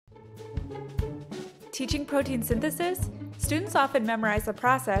Teaching protein synthesis, students often memorize the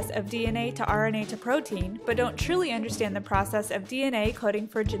process of DNA to RNA to protein, but don't truly understand the process of DNA coding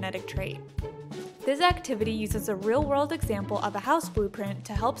for a genetic trait. This activity uses a real-world example of a house blueprint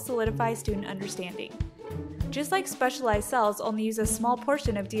to help solidify student understanding. Just like specialized cells only use a small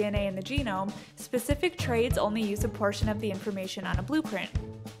portion of DNA in the genome, specific traits only use a portion of the information on a blueprint.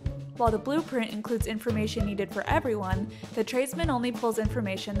 While the blueprint includes information needed for everyone, the tradesman only pulls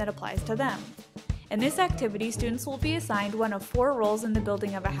information that applies to them. In this activity, students will be assigned one of 4 roles in the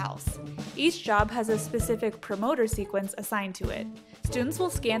building of a house. Each job has a specific promoter sequence assigned to it. Students will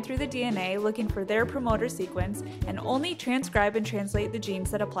scan through the DNA looking for their promoter sequence and only transcribe and translate the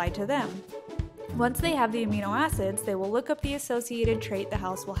genes that apply to them. Once they have the amino acids, they will look up the associated trait the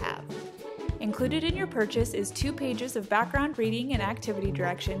house will have. Included in your purchase is 2 pages of background reading and activity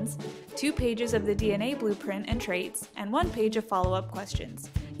directions, 2 pages of the DNA blueprint and traits, and 1 page of follow-up questions.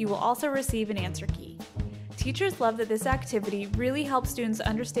 You will also receive an answer key. Teachers love that this activity really helps students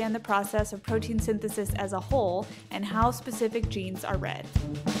understand the process of protein synthesis as a whole and how specific genes are read.